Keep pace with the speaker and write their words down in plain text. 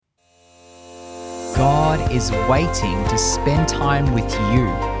God is waiting to spend time with you.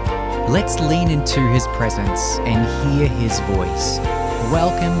 Let's lean into His presence and hear His voice.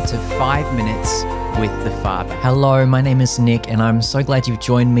 Welcome to 5 Minutes with the Father. Hello, my name is Nick, and I'm so glad you've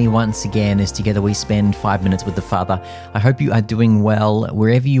joined me once again as together we spend 5 minutes with the Father. I hope you are doing well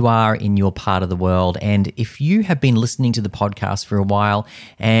wherever you are in your part of the world. And if you have been listening to the podcast for a while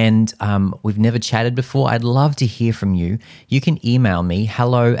and we've never chatted before, I'd love to hear from you. You can email me,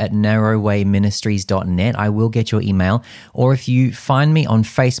 hello@narrowwayministries.net. I will get your email. Or if you find me on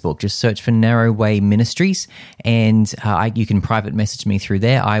Facebook, just search for Narrow Way Ministries, and you can private message me through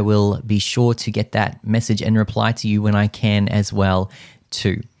there. I will be sure to get that message and reply to you when I can as well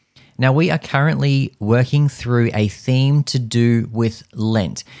too. Now, we are currently working through a theme to do with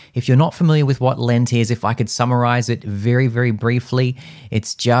Lent. If you're not familiar with what Lent is, if I could summarize it very, very briefly,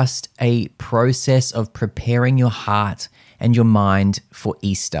 it's just a process of preparing your heart and your mind for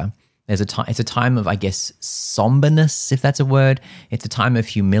Easter. It's a time of, I guess, somberness, if that's a word. It's a time of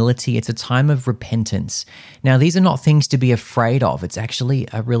humility. It's a time of repentance. Now, these are not things to be afraid of. It's actually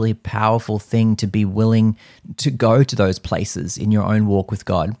a really powerful thing to be willing to go to those places in your own walk with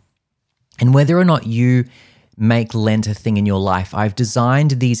God. And whether or not you make Lent a thing in your life, I've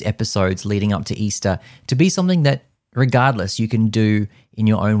designed these episodes leading up to Easter to be something that, regardless, you can do in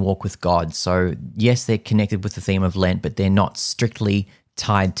your own walk with God. So, yes, they're connected with the theme of Lent, but they're not strictly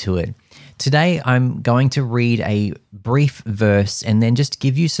tied to it. Today, I'm going to read a brief verse and then just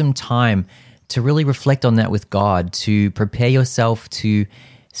give you some time to really reflect on that with God, to prepare yourself to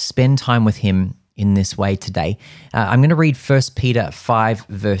spend time with Him in this way today. I'm going to read 1 Peter 5,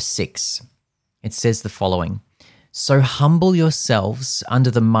 verse 6. It says the following: "So humble yourselves under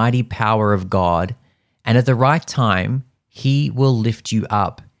the mighty power of God, and at the right time, He will lift you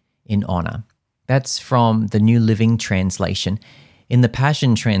up in honor." That's from the New Living Translation. In the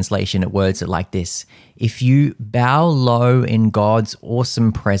Passion Translation, it words it like this: "If you bow low in God's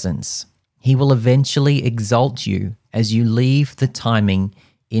awesome presence, He will eventually exalt you as you leave the timing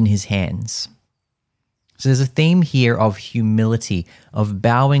in His hands." So there's a theme here of humility, of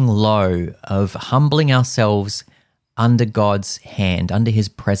bowing low, of humbling ourselves under God's hand, under His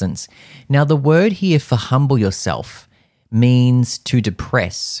presence. Now, the word here for humble yourself means to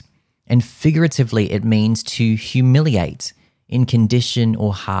depress, and figuratively it means to humiliate in condition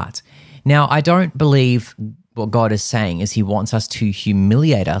or heart. Now, I don't believe what God is saying is He wants us to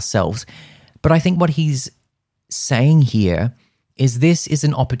humiliate ourselves, but I think what He's saying here is this is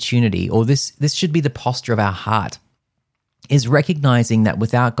an opportunity, or this should be the posture of our heart, is recognizing that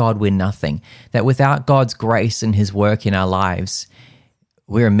without God we're nothing, that without God's grace and His work in our lives,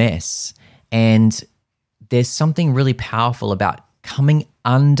 we're a mess. And there's something really powerful about coming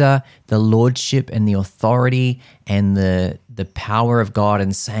under the lordship and the authority and the power of God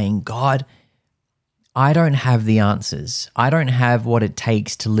and saying, "God, I don't have the answers. I don't have what it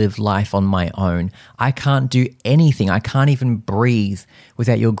takes to live life on my own. I can't do anything. I can't even breathe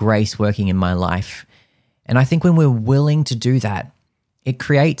without your grace working in my life." And I think when we're willing to do that, it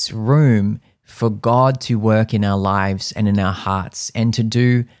creates room for God to work in our lives and in our hearts and to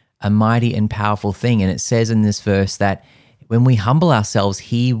do a mighty and powerful thing. And it says in this verse that when we humble ourselves,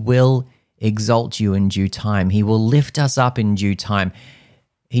 He will exalt you in due time. He will lift us up in due time.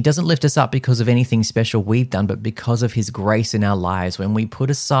 He doesn't lift us up because of anything special we've done, but because of His grace in our lives. When we put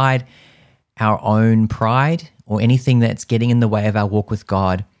aside our own pride or anything that's getting in the way of our walk with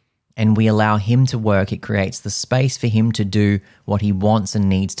God, and we allow Him to work, it creates the space for Him to do what He wants and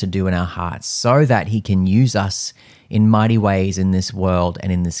needs to do in our hearts so that He can use us in mighty ways in this world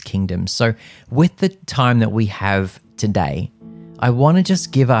and in this kingdom. So with the time that we have today, I want to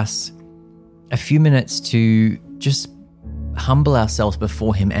just give us a few minutes to just humble ourselves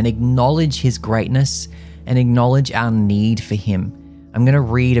before Him and acknowledge His greatness and acknowledge our need for Him. I'm going to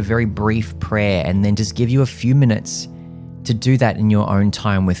read a very brief prayer and then just give you a few minutes to do that in your own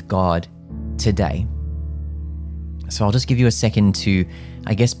time with God today. So I'll just give you a second to,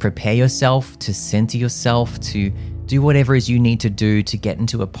 I guess, prepare yourself, to center yourself, to do whatever it is you need to do to get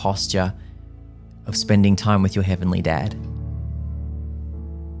into a posture of spending time with your Heavenly Dad.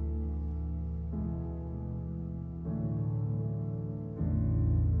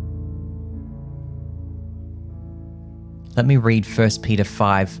 Let me read 1 Peter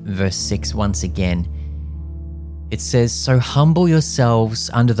 5, verse 6 once again. It says, "So humble yourselves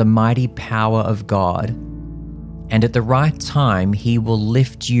under the mighty power of God, and at the right time He will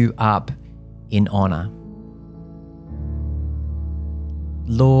lift you up in honor."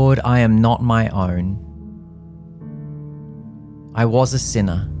 Lord, I am not my own. I was a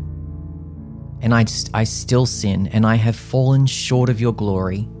sinner, and I still sin, and I have fallen short of your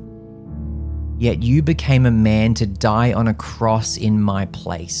glory. yet you became a man to die on a cross in my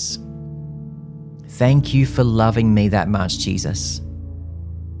place. Thank you for loving me that much, Jesus.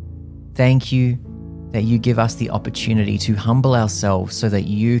 Thank you that you give us the opportunity to humble ourselves so that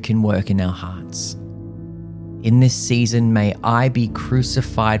you can work in our hearts. In this season, may I be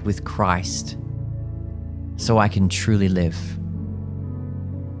crucified with Christ so I can truly live.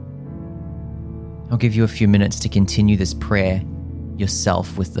 I'll give you a few minutes to continue this prayer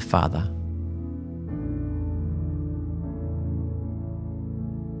yourself with the Father.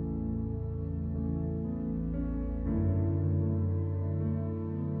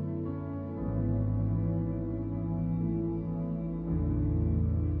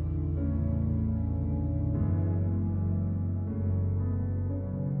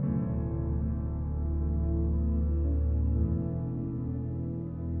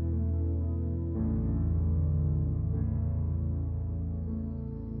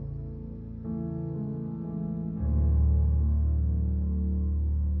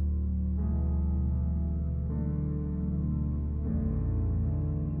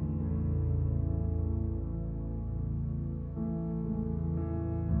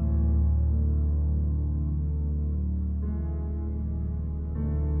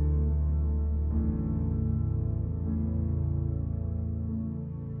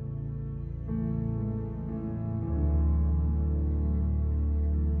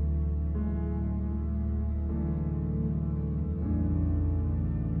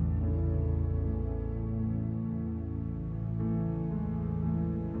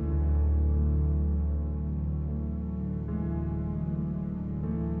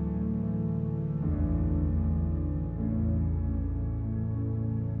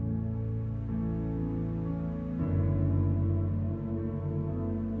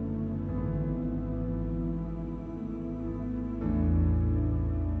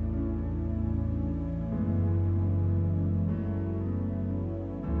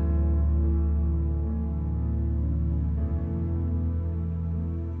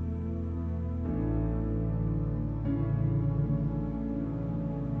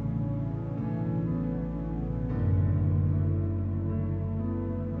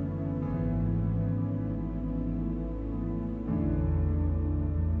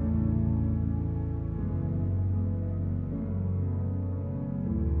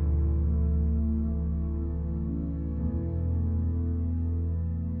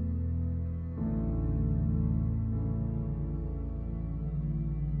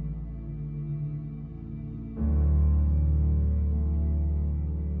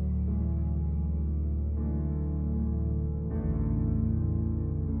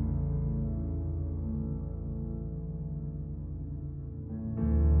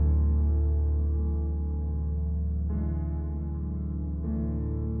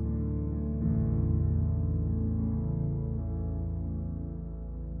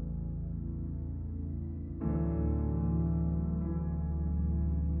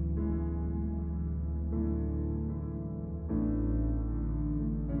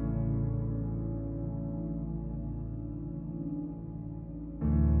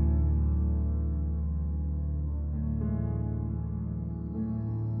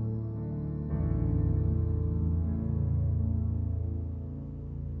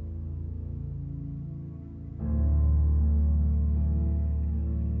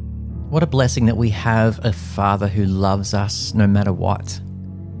 What a blessing that we have a Father who loves us no matter what.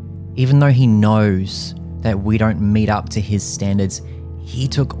 Even though he knows that we don't meet up to his standards, he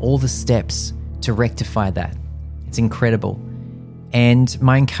took all the steps to rectify that. It's incredible. And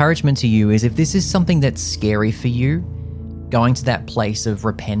my encouragement to you is, if this is something that's scary for you, going to that place of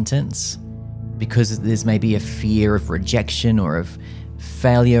repentance, because there's maybe a fear of rejection or of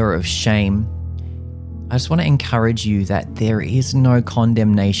failure or of shame, I just want to encourage you that there is no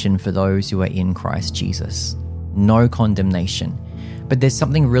condemnation for those who are in Christ Jesus. No condemnation. But there's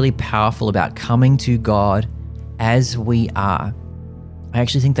something really powerful about coming to God as we are. I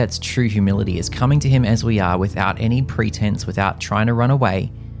actually think that's true humility, is coming to him as we are, without any pretense, without trying to run away,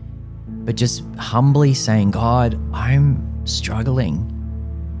 but just humbly saying, God, I'm struggling.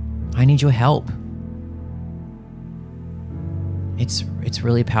 I need your help. It's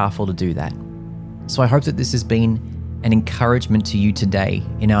really powerful to do that. So I hope that this has been an encouragement to you today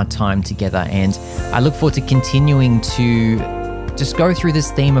in our time together. And I look forward to continuing to just go through this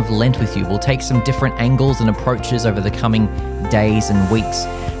theme of Lent with you. We'll take some different angles and approaches over the coming days and weeks.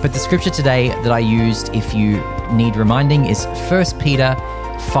 But the scripture today that I used, if you need reminding, is 1 Peter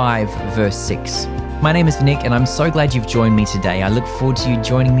 5, verse 6. My name is Nick, and I'm so glad you've joined me today. I look forward to you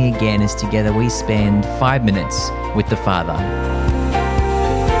joining me again as together we spend 5 minutes with the Father.